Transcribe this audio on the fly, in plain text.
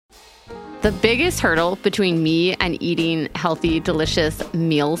The biggest hurdle between me and eating healthy, delicious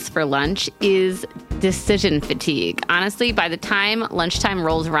meals for lunch is decision fatigue. Honestly, by the time lunchtime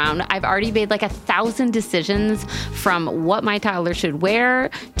rolls around, I've already made like 1,000 decisions, from what my toddler should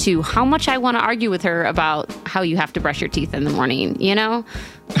wear to how much I want to argue with her about how you have to brush your teeth in the morning, you know?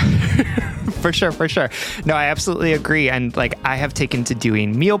 For sure. No, I absolutely agree. And like, I have taken to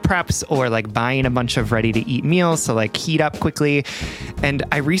doing meal preps or like buying a bunch of ready to eat meals to like heat up quickly. And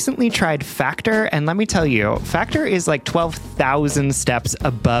I recently tried Factor. And let me tell you, Factor is like 12,000 steps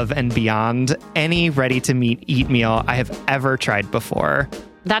above and beyond any ready to eat meal I have ever tried before.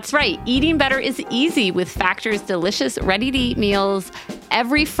 That's right. Eating better is easy with Factor's delicious, ready-to-eat meals.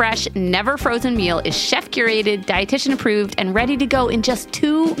 Every fresh, never frozen meal is chef-curated, dietitian-approved, and ready to go in just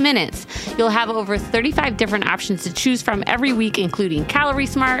 2 minutes. You'll have over 35 different options to choose from every week, including Calorie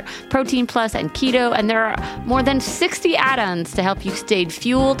Smart, Protein Plus, and Keto. And there are more than 60 add-ons to help you stay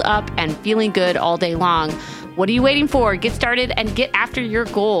fueled up and feeling good all day long. What are you waiting for? Get started and get after your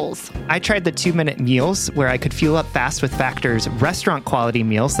goals. I tried the 2-minute meals where I could fuel up fast with Factor's restaurant quality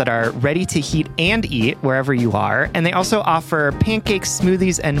meals that are ready to heat and eat wherever you are. And they also offer pancakes,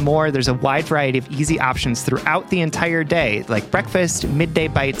 smoothies, and more. There's a wide variety of easy options throughout the entire day, like breakfast, midday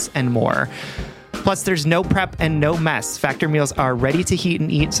bites, and more. Plus, there's no prep and no mess. Factor meals are ready to heat and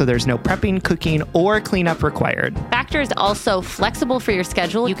eat, so there's no prepping, cooking, or cleanup required. Factor is also flexible for your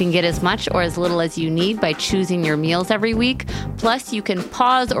schedule. You can get as much or as little as you need by choosing your meals every week. Plus, you can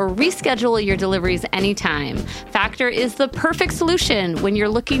pause or reschedule your deliveries anytime. Factor is the perfect solution when you're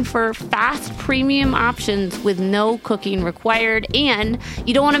looking for fast, premium options with no cooking required, and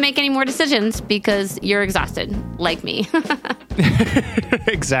you don't want to make any more decisions because you're exhausted, like me.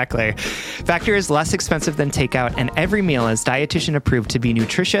 Exactly. Factor is less expensive than takeout, and every meal is dietitian approved to be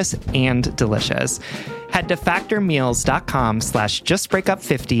nutritious and delicious. Head to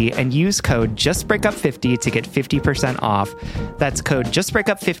factormeals.com/justbreakup50 and use code justbreakup50 to get 50% off. That's code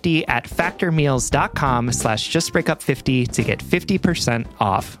justbreakup50 at factormeals.com/justbreakup50 to get 50%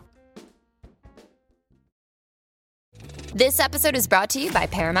 off. This episode is brought to you by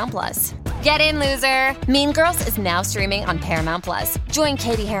Paramount Plus. Get in, loser! Mean Girls is now streaming on Paramount Plus. Join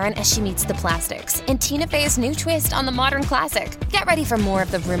Katie Heron as she meets the plastics in Tina Fey's new twist on the modern classic. Get ready for more of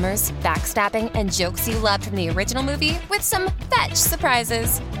the rumors, backstabbing, and jokes you loved from the original movie with some fetch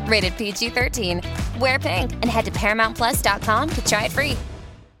surprises. Rated PG-13. Wear pink and head to ParamountPlus.com to try it free.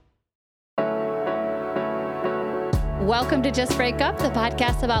 Welcome to Just Break Up, the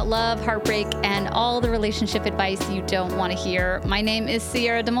podcast about love, heartbreak, and all the relationship advice you don't want to hear. My name is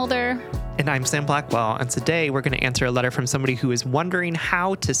Sierra DeMulder. And I'm Sam Blackwell, and today we're going to answer a letter from somebody who is wondering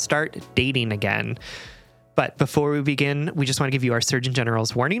how to start dating again. But before we begin, we just want to give you our Surgeon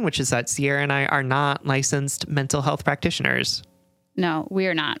General's warning, which is that Sierra and I are not licensed mental health practitioners. No,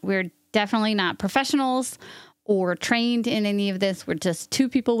 we're not. We're definitely not professionals or trained in any of this. We're just two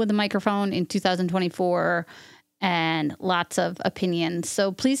people with a microphone in 2024 and lots of opinions.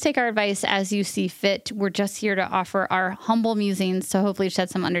 So please take our advice as you see fit. We're just here to offer our humble musings to hopefully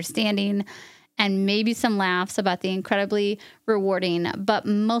shed some understanding and maybe some laughs about the incredibly rewarding, but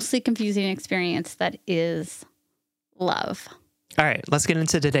mostly confusing experience that is love. All right, let's get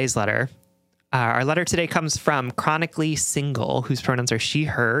into today's letter. Our letter today comes from Chronically Single, whose pronouns are she,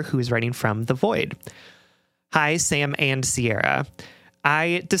 her, who is writing from the void. Hi, Sam and Sierra.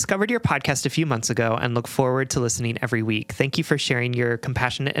 I discovered your podcast a few months ago and look forward to listening every week. Thank you for sharing your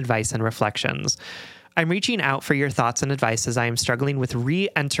compassionate advice and reflections. I'm reaching out for your thoughts and advice as I am struggling with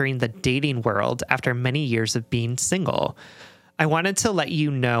re-entering the dating world after many years of being single. I wanted to let you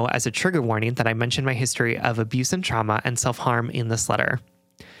know as a trigger warning that I mentioned my history of abuse and trauma and self-harm in this letter.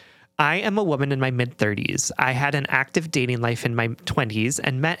 I am a woman in my mid-30s. I had an active dating life in my 20s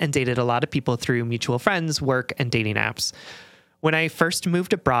and met and dated a lot of people through mutual friends, work, and dating apps. When I first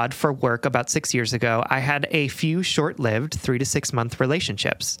moved abroad for work about 6 years ago, I had a few short-lived 3 to 6 month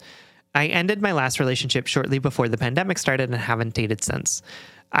relationships. I ended my last relationship shortly before the pandemic started and haven't dated since.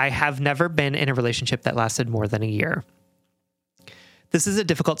 I have never been in a relationship that lasted more than a year. This is a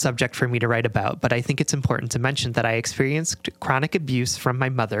difficult subject for me to write about, but I think it's important to mention that I experienced chronic abuse from my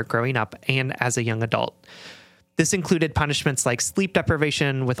mother growing up and as a young adult. This included punishments like sleep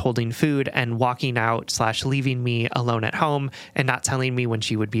deprivation, withholding food, and walking out/leaving me alone at home and not telling me when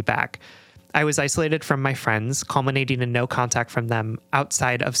she would be back. I was isolated from my friends, culminating in no contact from them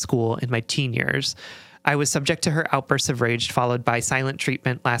outside of school in my teen years. I was subject to her outbursts of rage, followed by silent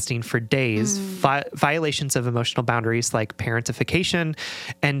treatment lasting for days, violations of emotional boundaries like parentification,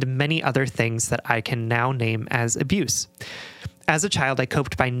 and many other things that I can now name as abuse. As a child, I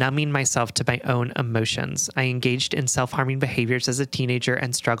coped by numbing myself to my own emotions. I engaged in self-harming behaviors as a teenager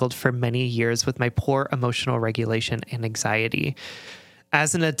and struggled for many years with my poor emotional regulation and anxiety.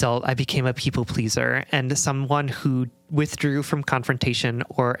 As an adult, I became a people pleaser and someone who withdrew from confrontation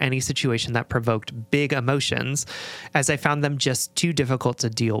or any situation that provoked big emotions, as I found them just too difficult to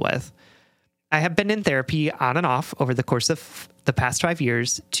deal with. I have been in therapy on and off over the course of the past 5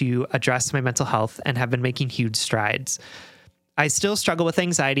 years to address my mental health and have been making huge strides. I still struggle with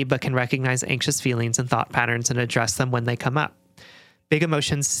anxiety, but can recognize anxious feelings and thought patterns and address them when they come up. Big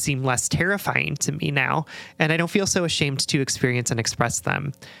emotions seem less terrifying to me now, and I don't feel so ashamed to experience and express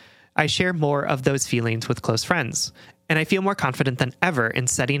them. I share more of those feelings with close friends, and I feel more confident than ever in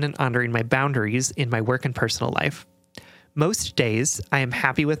setting and honoring my boundaries in my work and personal life. Most days, I am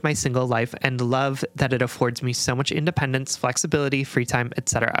happy with my single life and love that it affords me so much independence, flexibility, free time,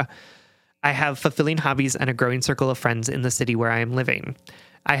 etc. I have fulfilling hobbies and a growing circle of friends in the city where I am living.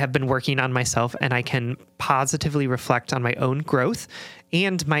 I have been working on myself, and I can positively reflect on my own growth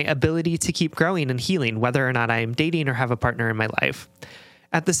and my ability to keep growing and healing, whether or not I am dating or have a partner in my life.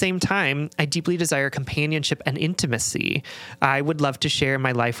 At the same time, I deeply desire companionship and intimacy. I would love to share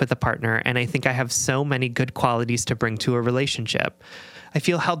my life with a partner, and I think I have so many good qualities to bring to a relationship. I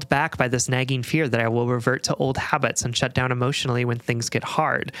feel held back by this nagging fear that I will revert to old habits and shut down emotionally when things get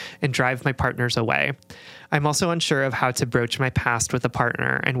hard and drive my partners away. I'm also unsure of how to broach my past with a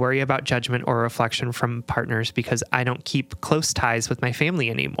partner and worry about judgment or reflection from partners because I don't keep close ties with my family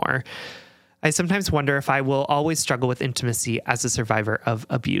anymore. I sometimes wonder if I will always struggle with intimacy as a survivor of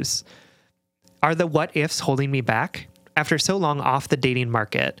abuse. Are the what ifs holding me back? After so long off the dating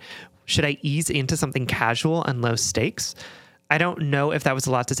market, should I ease into something casual and low stakes? I don't know if that was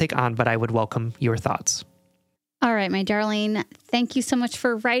a lot to take on, but I would welcome your thoughts. All right, my darling. Thank you so much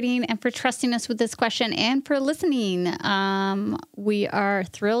for writing and for trusting us with this question and for listening. We are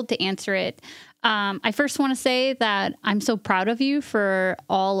thrilled to answer it. I first want to say that I'm so proud of you for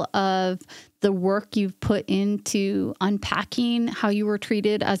all of the work you've put into unpacking how you were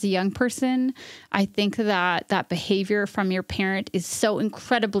treated as a young person. I think that that behavior from your parent is so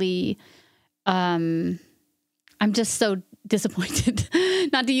incredibly, I'm just so disappointed,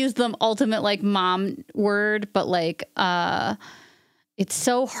 not to use the ultimate like mom word, but like, it's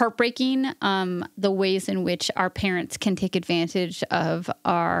so heartbreaking, the ways in which our parents can take advantage of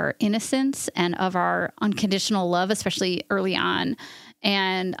our innocence and of our unconditional love, especially early on.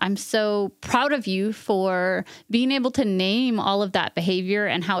 And I'm so proud of you for being able to name all of that behavior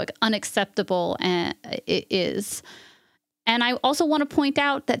and how unacceptable it is. And I also want to point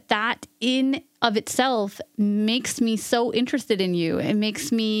out that that in of itself makes me so interested in you. It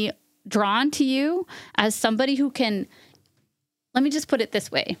makes me drawn to you as somebody who can, let me just put it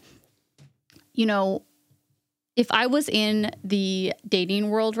this way. You know, if I was in the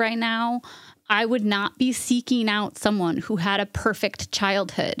dating world right now, I would not be seeking out someone who had a perfect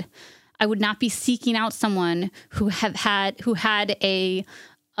childhood. I would not be seeking out someone who had a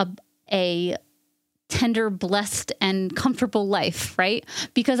tender, blessed, and comfortable life, right?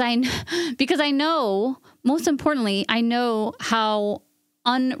 Because I know, most importantly, I know how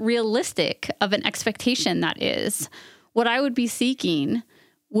unrealistic of an expectation that is. What I would be seeking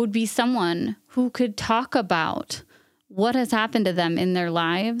would be someone who could talk about what has happened to them in their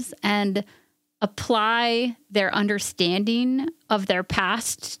lives and apply their understanding of their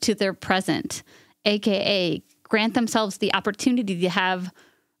past to their present, aka grant themselves the opportunity to have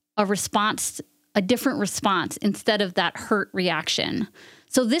a different response instead of that hurt reaction.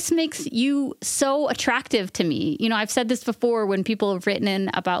 So this makes you so attractive to me. You know, I've said this before when people have written in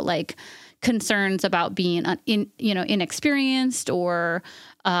about like concerns about being inexperienced or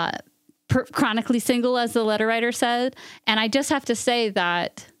chronically single, as the letter writer said. And I just have to say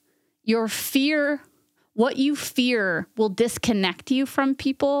that your fear, what you fear will disconnect you from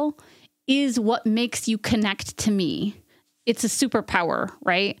people, is what makes you connect to me. It's a superpower,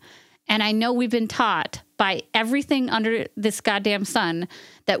 right? And I know we've been taught by everything under this goddamn sun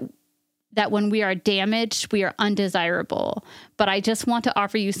that when we are damaged, we are undesirable. But I just want to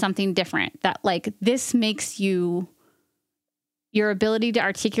offer you something different, that like this makes you, your ability to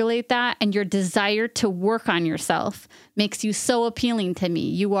articulate that and your desire to work on yourself makes you so appealing to me.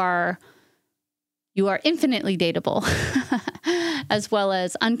 You are infinitely dateable as well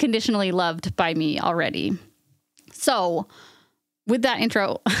as unconditionally loved by me already. So with that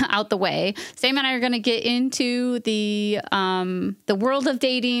intro out the way, Sam and I are going to get into the world of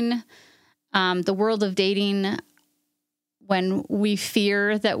dating, when we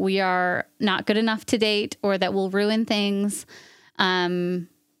fear that we are not good enough to date or that we'll ruin things.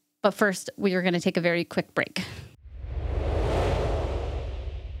 But first, we are going to take a very quick break.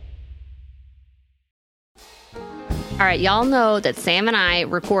 All right, y'all know that Sam and I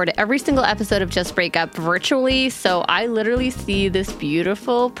record every single episode of Just Break Up virtually, so I literally see this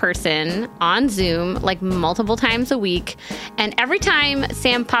beautiful person on Zoom like multiple times a week, and every time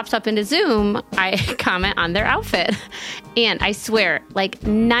Sam pops up into Zoom, I comment on their outfit. And I swear, like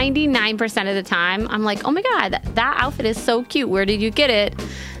 99% of the time, I'm like, oh my God, that outfit is so cute. Where did you get it?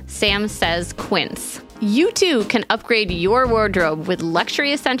 Sam says Quince. You too can upgrade your wardrobe with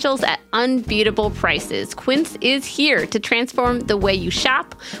luxury essentials at unbeatable prices. Quince is here to transform the way you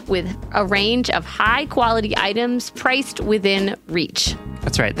shop with a range of high-quality items priced within reach.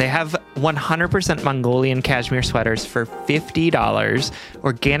 That's right. They have 100% Mongolian cashmere sweaters for $50,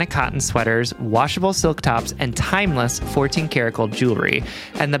 organic cotton sweaters, washable silk tops, and timeless 14-karat gold jewelry.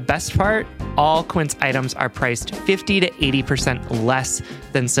 And the best part, all Quince items are priced 50 to 80% less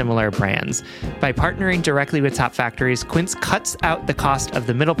than similar brands. By partnering directly with top factories, Quince cuts out the cost of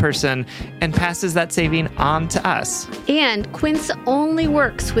the middle person and passes that saving on to us. And Quince only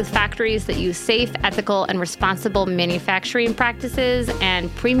works with factories that use safe, ethical, and responsible manufacturing practices and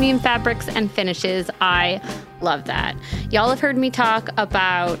premium fabrics and finishes. I love that. Y'all have heard me talk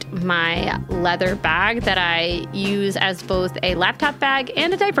about my leather bag that I use as both a laptop bag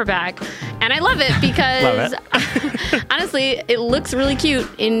and a diaper bag. And I love it because honestly, it looks really cute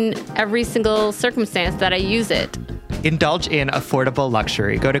in every single circumstance that I use it. Indulge in affordable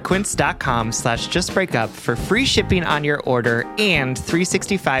luxury. Go to quince.com/justbreakup for free shipping on your order and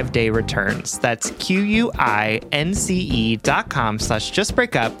 365-day returns. That's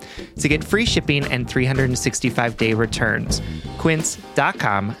QUINCE.com/justbreakup to get free shipping and 365-day returns.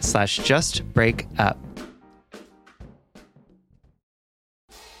 Quince.com/justbreakup.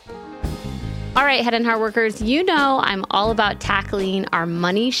 All right, Head and Heart workers, you know I'm all about tackling our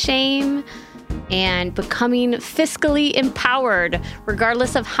money shame and becoming fiscally empowered,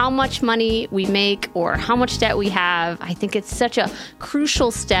 regardless of how much money we make or how much debt we have. I think it's such a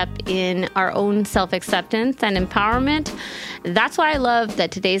crucial step in our own self-acceptance and empowerment. That's why I love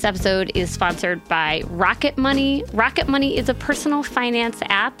that today's episode is sponsored by Rocket Money. Rocket Money is a personal finance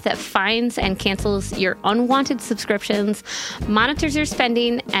app that finds and cancels your unwanted subscriptions, monitors your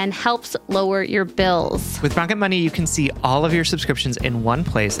spending, and helps lower your bills. With Rocket Money, you can see all of your subscriptions in one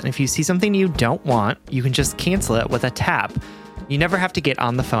place, and if you see something you don't want, you can just cancel it with a tap. You never have to get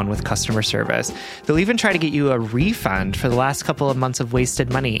on the phone with customer service. They'll even try to get you a refund for the last couple of months of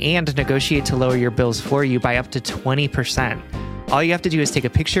wasted money and negotiate to lower your bills for you by up to 20%. All you have to do is take a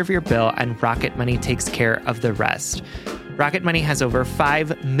picture of your bill, and Rocket Money takes care of the rest. Rocket Money has over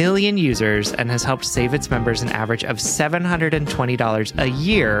 5 million users and has helped save its members an average of $720 a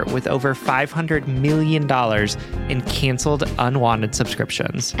year with over $500 million in canceled unwanted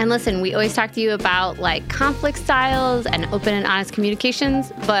subscriptions. And listen, we always talk to you about like conflict styles and open and honest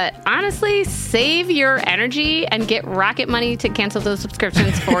communications, but honestly, save your energy and get Rocket Money to cancel those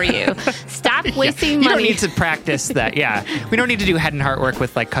subscriptions for you. Stop wasting money. You don't need to practice that. Yeah. We don't need to do head and heart work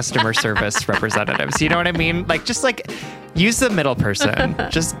with like customer service representatives. You know what I mean? Like, just like use the middle person.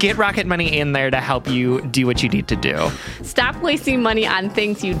 Just get Rocket Money in there to help you do what you need to do. Stop wasting money on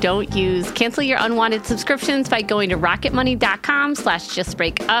things you don't use. Cancel your unwanted subscriptions by going to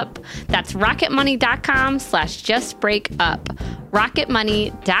rocketmoney.com/justbreakup. That's rocketmoney.com/justbreakup.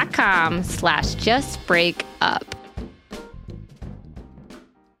 rocketmoney.com/justbreakup.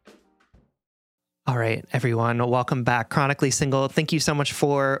 All right, everyone. Welcome back. Chronically Single. Thank you so much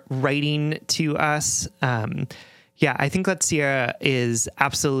for writing to us. Yeah, I think that Sierra is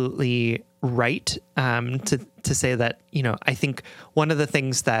absolutely right to say that, you know, I think one of the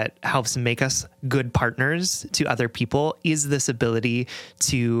things that helps make us good partners to other people is this ability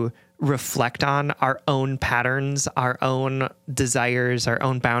to reflect on our own patterns, our own desires, our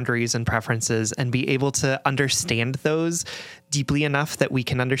own boundaries and preferences, and be able to understand those deeply enough that we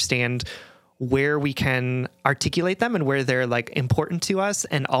can understand where we can articulate them and where they're like important to us,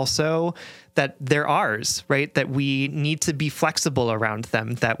 and also that they're ours, right? That we need to be flexible around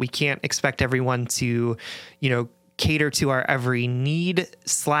them, that we can't expect everyone to, you know, cater to our every need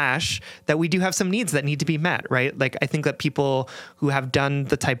 / that we do have some needs that need to be met, right? Like, I think that people who have done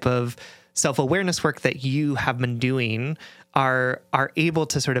the type of self-awareness work that you have been doing are able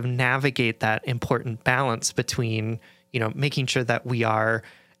to sort of navigate that important balance between, you know, making sure that we are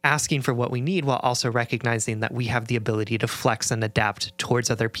asking for what we need while also recognizing that we have the ability to flex and adapt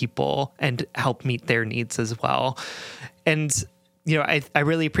towards other people and help meet their needs as well. And, you know, I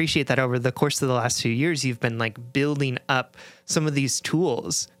really appreciate that over the course of the last few years, you've been like building up some of these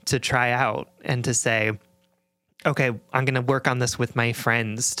tools to try out and to say, okay, I'm going to work on this with my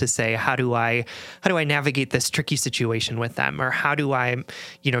friends to say, how do I navigate this tricky situation with them? Or how do I,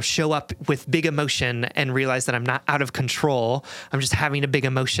 show up with big emotion and realize that I'm not out of control. I'm just having a big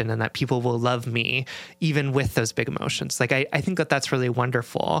emotion and that people will love me even with those big emotions. Like, I think that that's really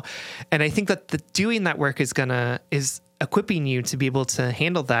wonderful. And I think that doing that work is equipping you to be able to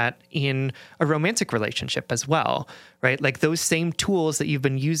handle that in a romantic relationship as well, right? Like those same tools that you've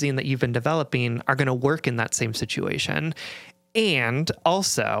been using, that you've been developing are going to work in that same situation. And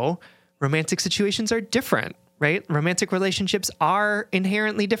also, romantic situations are different, right? Romantic relationships are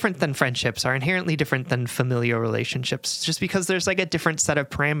inherently different than friendships, are inherently different than familial relationships, just because there's like a different set of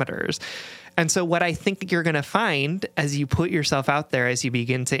parameters. And so what I think you're going to find as you put yourself out there, as you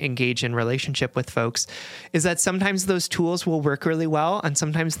begin to engage in relationship with folks, is that sometimes those tools will work really well and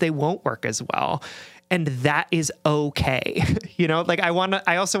sometimes they won't work as well. And that is okay. I want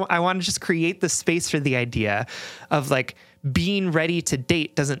to just create the space for the idea of like being ready to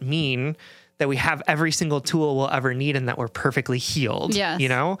date doesn't mean that we have every single tool we'll ever need and that we're perfectly healed,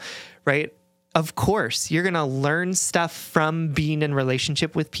 right? Of course, you're going to learn stuff from being in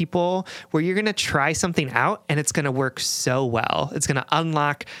relationship with people where you're going to try something out and it's going to work so well. It's going to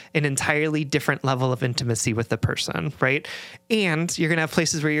unlock an entirely different level of intimacy with the person, right? And you're going to have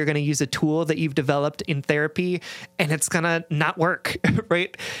places where you're going to use a tool that you've developed in therapy and it's going to not work,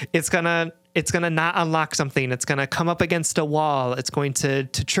 right? It's going to not unlock something. It's going to come up against a wall. It's going to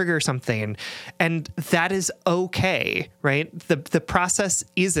trigger something. And that is okay, right? The process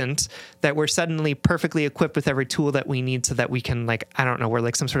isn't that we're suddenly perfectly equipped with every tool that we need so that we can we're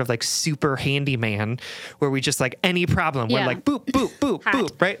like some sort of like super handyman where we just like any problem, we're like boop, boop, boop,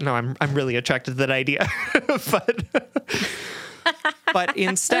 boop, right? No, I'm really attracted to that idea. But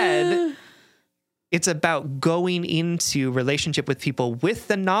instead, it's about going into relationship with people with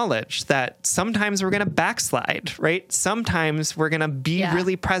the knowledge that sometimes we're going to backslide, right? Sometimes we're going to be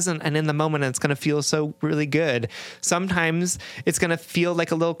really present and in the moment, and it's going to feel so really good. Sometimes it's going to feel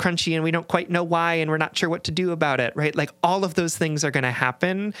like a little crunchy and we don't quite know why and we're not sure what to do about it, right? Like all of those things are going to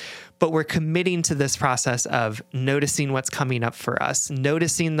happen, but we're committing to this process of noticing what's coming up for us,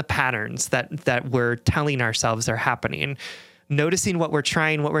 noticing the patterns that we're telling ourselves are happening, noticing what we're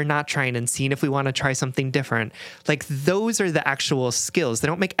trying, what we're not trying, and seeing if we want to try something different. Like those are the actual skills. They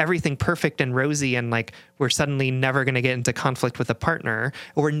don't make everything perfect and rosy and like we're suddenly never going to get into conflict with a partner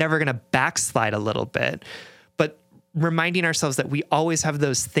or we're never going to backslide a little bit. But reminding ourselves that we always have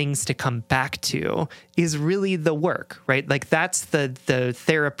those things to come back to is really the work, right? Like that's the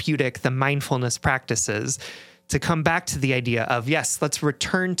therapeutic, the mindfulness practices to come back to the idea of, yes, let's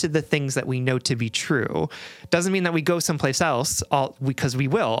return to the things that we know to be true. Doesn't mean that we go someplace else, because we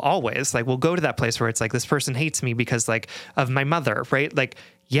will always. Like, we'll go to that place where it's like, this person hates me because like of my mother, right? Like,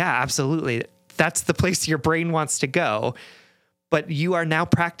 yeah, absolutely. That's the place your brain wants to go. But you are now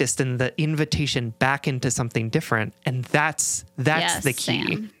practiced in the invitation back into something different. And that's the key.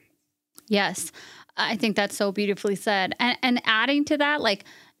 Sam. Yes. I think that's so beautifully said. And adding to that, like,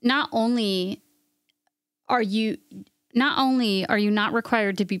 not only are you not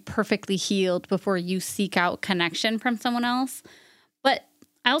required to be perfectly healed before you seek out connection from someone else, but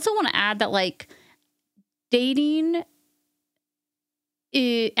I also want to add that like dating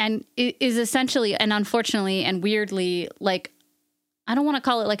is essentially and unfortunately and weirdly, like, I don't want to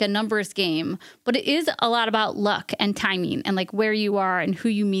call it like a numbers game, but it is a lot about luck and timing and like where you are and who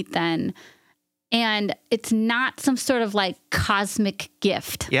you meet then. And it's not some sort of like cosmic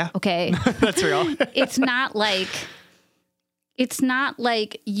gift. Yeah. Okay. That's real. It's not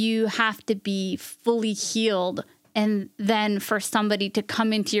like you have to be fully healed and then for somebody to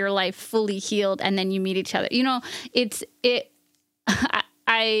come into your life fully healed and then you meet each other.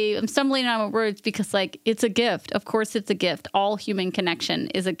 I am stumbling on my words because like it's a gift. Of course it's a gift. All human connection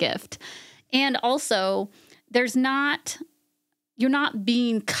is a gift. And also you're not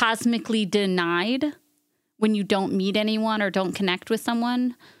being cosmically denied when you don't meet anyone or don't connect with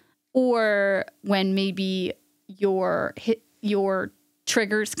someone, or when maybe your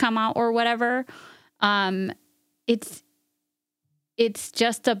triggers come out or whatever. It's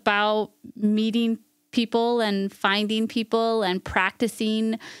just about meeting people and finding people and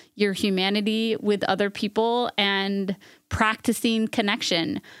practicing your humanity with other people and practicing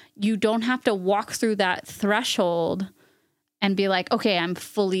connection. You don't have to walk through that threshold and be like, okay, I'm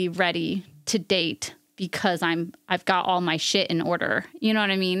fully ready to date because I've got all my shit in order. You know what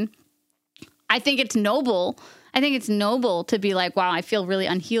I mean? I think it's noble. I think it's noble to be like, wow, I feel really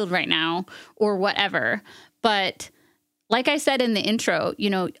unhealed right now or whatever. But like I said in the intro,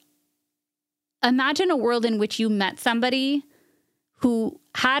 imagine a world in which you met somebody who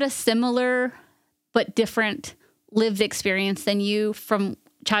had a similar but different lived experience than you from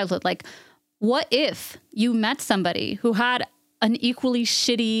childhood. Like, what if you met somebody who had an equally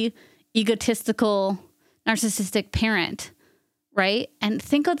shitty, egotistical, narcissistic parent, right? And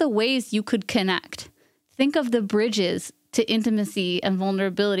think of the ways you could connect. Think of the bridges to intimacy and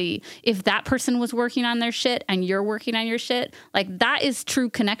vulnerability. If that person was working on their shit and you're working on your shit, like that is true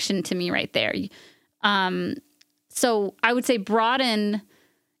connection to me right there. So I would say broaden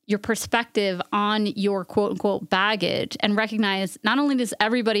your perspective on your quote unquote baggage and recognize not only does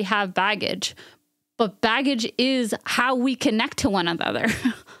everybody have baggage, but baggage is how we connect to one another.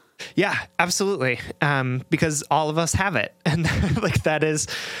 Yeah, absolutely. Because all of us have it. And like that is,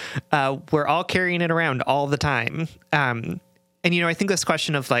 we're all carrying it around all the time. And, I think this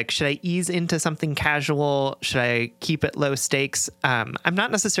question of like, should I ease into something casual? Should I keep it low stakes? I'm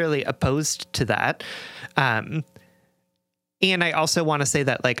not necessarily opposed to that. And I also want to say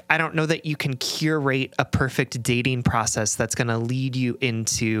that, like, I don't know that you can curate a perfect dating process that's going to lead you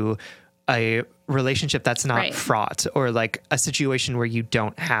into a relationship that's not fraught, or like a situation where you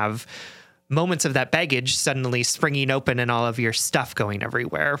don't have moments of that baggage suddenly springing open and all of your stuff going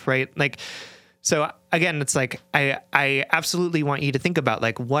everywhere. Right. Like, so again, it's like, I absolutely want you to think about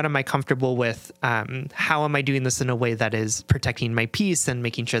like, what am I comfortable with? How am I doing this in a way that is protecting my peace and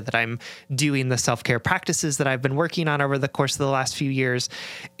making sure that I'm doing the self-care practices that I've been working on over the course of the last few years.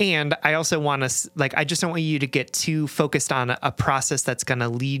 And I also want to, like, I just don't want you to get too focused on a process that's going to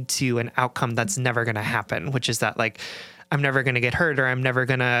lead to an outcome that's never going to happen, which is that like, I'm never going to get hurt, or I'm never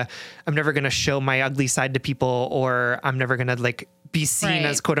going to show my ugly side to people, or I'm never going to like be seen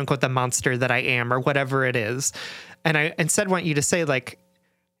as quote unquote the monster that I am, or whatever it is. And I instead want you to say like,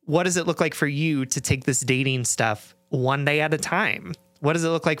 what does it look like for you to take this dating stuff one day at a time? What does it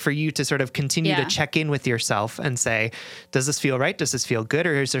look like for you to sort of continue to check in with yourself and say, does this feel right? Does this feel good?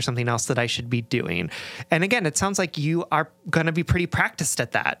 Or is there something else that I should be doing? And again, it sounds like you are going to be pretty practiced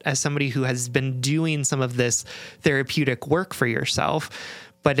at that as somebody who has been doing some of this therapeutic work for yourself.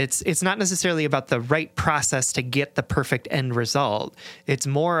 But it's not necessarily about the right process to get the perfect end result. It's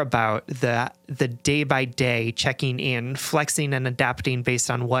more about the day by day checking in, flexing and adapting based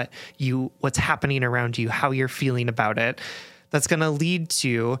on what's happening around you, how you're feeling about it. That's going to lead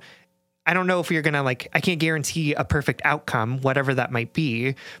to, I don't know if you're going to like, I can't guarantee a perfect outcome, whatever that might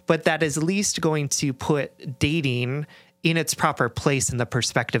be, but that is at least going to put dating in its proper place in the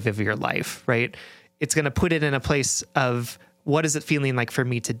perspective of your life, right? It's going to put it in a place of, what is it feeling like for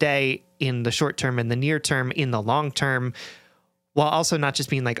me today, in the short term, in the near term, in the long term, while also not just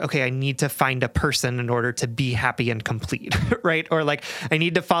being like, okay, I need to find a person in order to be happy and complete, right? Or like, I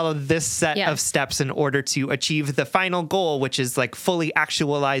need to follow this set of steps in order to achieve the final goal, which is like fully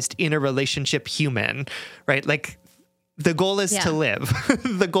actualized in a relationship human, right? Like the goal is to live.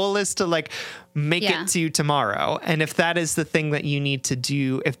 The goal is to like make it to tomorrow. And if that is the thing that you need to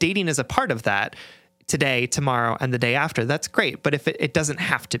do, if dating is a part of that, today, tomorrow, and the day after, that's great. But if it doesn't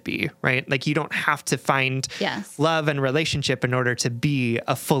have to be, right? Like you don't have to find love and relationship in order to be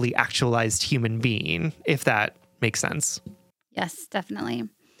a fully actualized human being, if that makes sense. Yes, definitely.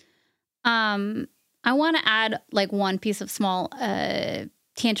 I want to add like one piece of small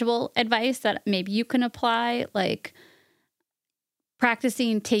tangible advice that maybe you can apply, like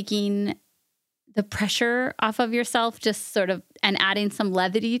practicing taking the pressure off of yourself, just sort of, and adding some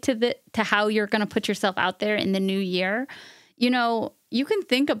levity to how you're going to put yourself out there in the new year. You know, you can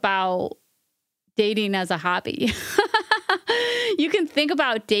think about dating as a hobby. You can think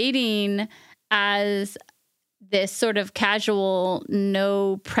about dating as this sort of casual,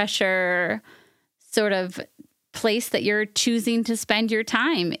 no pressure sort of place that you're choosing to spend your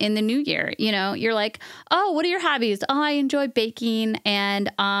time in the new year. You know, you're like, oh, what are your hobbies? Oh, I enjoy baking,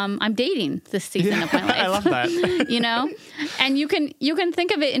 and I'm dating this season of my life. I love that. You know, and you can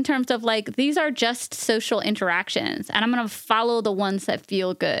think of it in terms of like, these are just social interactions, and I'm going to follow the ones that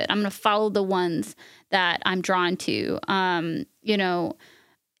feel good. I'm going to follow the ones that I'm drawn to. You know,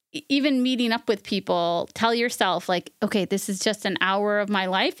 even meeting up with people, tell yourself like, okay, this is just an hour of my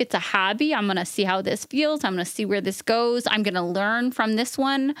life. It's a hobby. I'm going to see how this feels. I'm going to see where this goes. I'm going to learn from this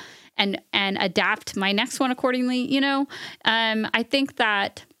one and adapt my next one accordingly. You know, I think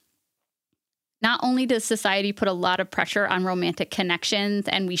that not only does society put a lot of pressure on romantic connections,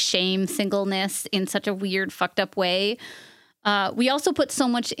 and we shame singleness in such a weird, fucked up way, we also put so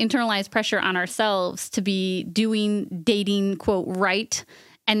much internalized pressure on ourselves to be doing dating, quote, right.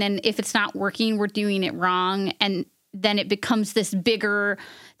 And then if it's not working, we're doing it wrong. And then it becomes this bigger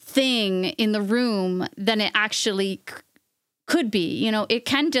thing in the room than it actually could be. You know, it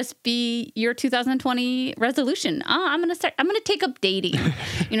can just be your 2020 resolution. I'm going to take up dating,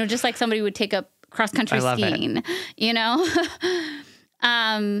 you know, just like somebody would take up cross-country skiing, you know?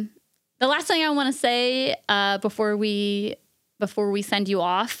 The last thing I want to say before we send you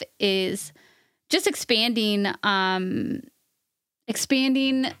off is just expanding on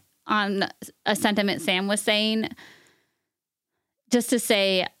a sentiment Sam was saying, just to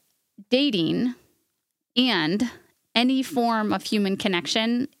say dating and any form of human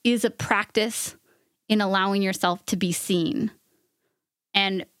connection is a practice in allowing yourself to be seen.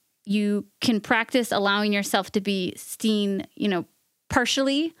 And you can practice allowing yourself to be seen, you know,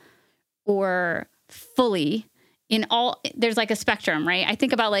 partially or fully in all. There's like a spectrum, right? I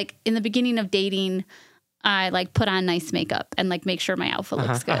think about like in the beginning of dating, I like put on nice makeup and like make sure my outfit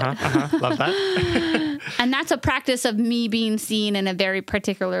looks good. Love that. And that's a practice of me being seen in a very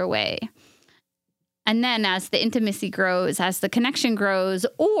particular way. And then as the intimacy grows, as the connection grows,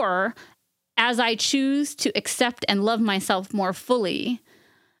 or as I choose to accept and love myself more fully,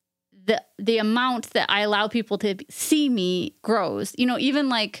 the amount that I allow people to see me grows. You know,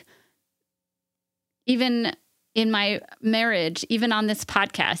 even in my marriage, even on this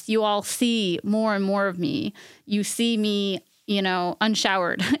podcast, you all see more and more of me. You see me, you know,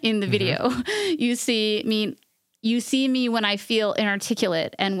 unshowered in the video. You see me when I feel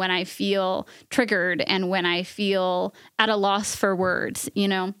inarticulate and when I feel triggered and when I feel at a loss for words, you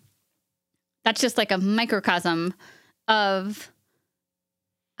know. That's just like a microcosm of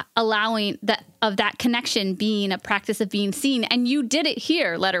allowing that connection being a practice of being seen. And you did it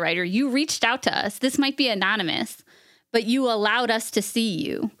here, letter writer. You reached out to us. This might be anonymous, but you allowed us to see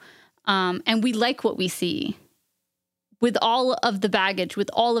you. And we like what we see. With all of the baggage,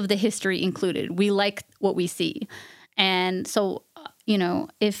 with all of the history included, we like what we see. And so, you know,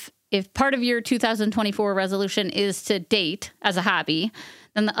 if part of your 2024 resolution is to date as a hobby,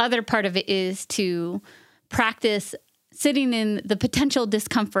 then the other part of it is to practice sitting in the potential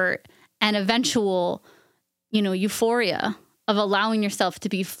discomfort and eventual, you know, euphoria of allowing yourself to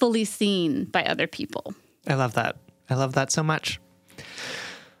be fully seen by other people. I love that. I love that so much.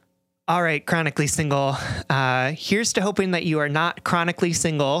 All right, chronically single. Here's to hoping that you are not chronically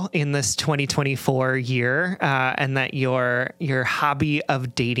single in this 2024 year, and that your hobby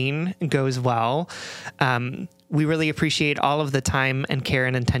of dating goes well. We really appreciate all of the time and care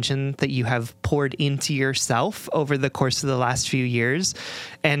and attention that you have poured into yourself over the course of the last few years.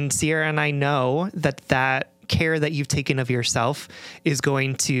 And Sierra and I know that care that you've taken of yourself is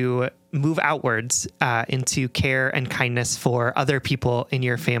going to move outwards into care and kindness for other people in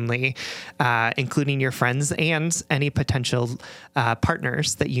your family, including your friends and any potential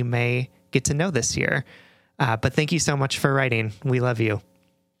partners that you may get to know this year. But thank you so much for writing. We love you.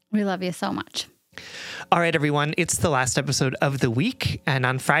 We love you so much. All right, everyone. It's the last episode of the week. And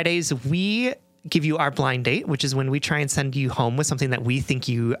on Fridays, we give you our blind date, which is when we try and send you home with something that we think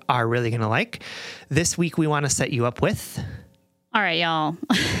you are really going to like. This week, we want to set you up with... All right, y'all.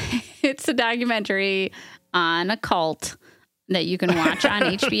 It's a documentary on a cult that you can watch on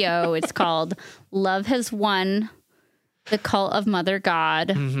HBO. It's called Love Has Won, The Cult of Mother God.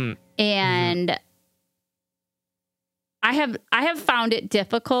 Mm-hmm. And I have found it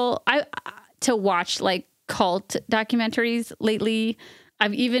difficult to watch like cult documentaries lately.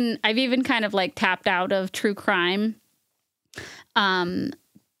 I've even kind of like tapped out of true crime.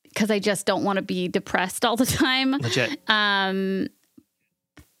 Because I just don't want to be depressed all the time. Legit. But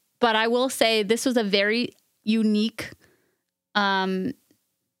I will say this was a very unique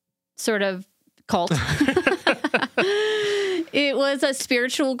sort of cult. It was a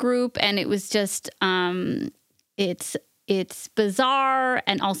spiritual group, and it was just it's bizarre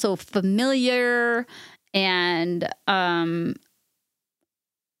and also familiar, and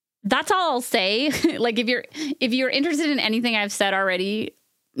that's all I'll say. Like if you're interested in anything I've said already,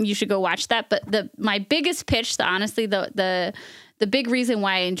 you should go watch that. But my biggest pitch, honestly, the big reason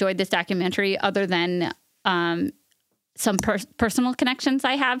why I enjoyed this documentary, other than some personal connections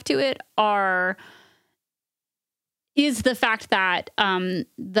I have to it, is the fact that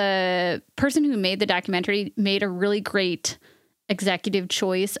the person who made the documentary made a really great executive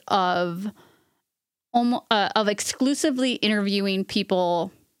choice of exclusively interviewing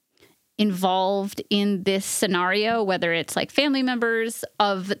people involved in this scenario, whether it's like family members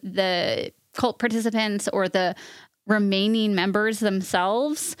of the cult participants or the remaining members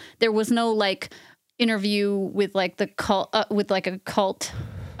themselves. There was no like interview with like the cult with like a cult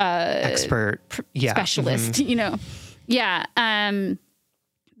expert specialist, mm-hmm. you know. Yeah.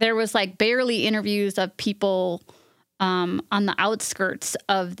 There was like barely interviews of people on the outskirts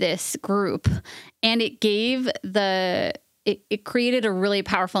of this group, and it gave it created a really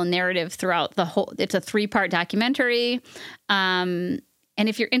powerful narrative throughout the whole. It's a 3-part documentary. And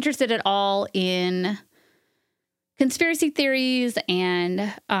if you're interested at all in conspiracy theories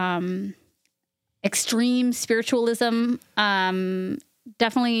and extreme spiritualism,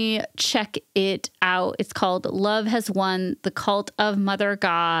 definitely check it out. It's called Love Has Won, The Cult of Mother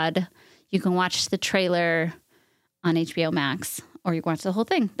God. You can watch the trailer on HBO Max, or you can watch the whole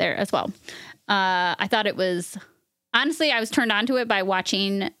thing there as well. I thought it was, honestly, I was turned on to it by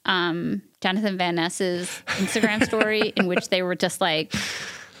watching Jonathan Van Ness's Instagram story in which they were just like,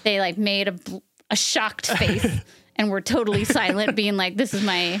 they like made a shocked face and were totally silent, being like, this is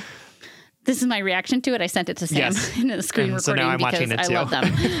my reaction to it. I sent it to Sam in a screen recording, so now I'm because I love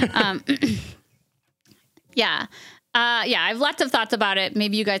them. Yeah, I have lots of thoughts about it.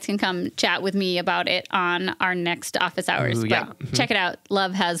 Maybe you guys can come chat with me about it on our next office hours. Check it out.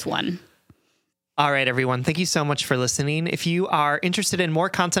 Love Has Won. All right, everyone. Thank you so much for listening. If you are interested in more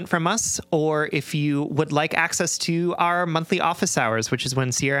content from us, or if you would like access to our monthly office hours, which is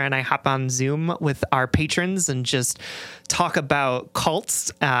when Sierra and I hop on Zoom with our patrons and just talk about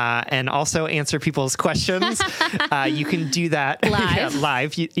cults and also answer people's questions, you can do that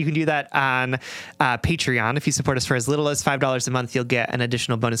live. You can do that on Patreon. If you support us for as little as $5 a month, you'll get an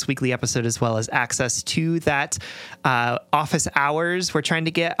additional bonus weekly episode as well as access to that office hours. We're trying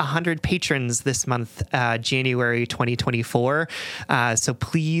to get 100 patrons this month, January 2024. So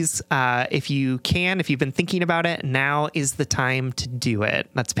please, if you've been thinking about it, now is the time to do it.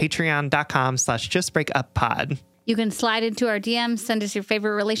 That's patreon.com/justbreakuppod. You can slide into our DMs, send us your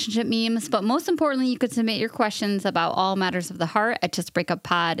favorite relationship memes, but most importantly, you could submit your questions about all matters of the heart at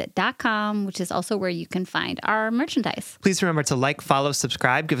justbreakuppod.com, which is also where you can find our merchandise. Please remember to like, follow,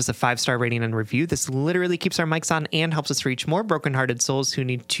 subscribe, give us a 5-star rating and review. This literally keeps our mics on and helps us reach more brokenhearted souls who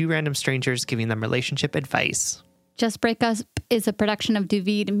need two random strangers giving them relationship advice. Just Break Up is a production of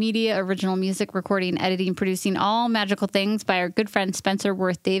Duvid Media, original music, recording, editing, producing, all magical things by our good friend Spencer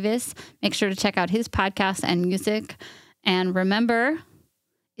Worth Davis. Make sure to check out his podcast and music. And remember,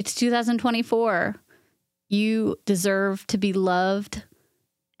 it's 2024. You deserve to be loved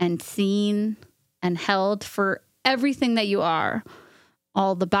and seen and held for everything that you are.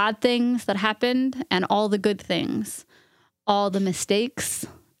 All the bad things that happened and all the good things. All the mistakes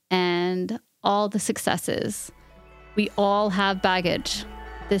and all the successes. We all have baggage.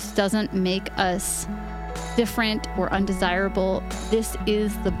 This doesn't make us different or undesirable. This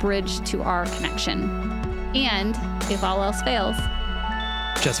is the bridge to our connection. And if all else fails,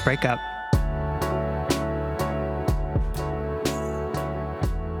 just break up.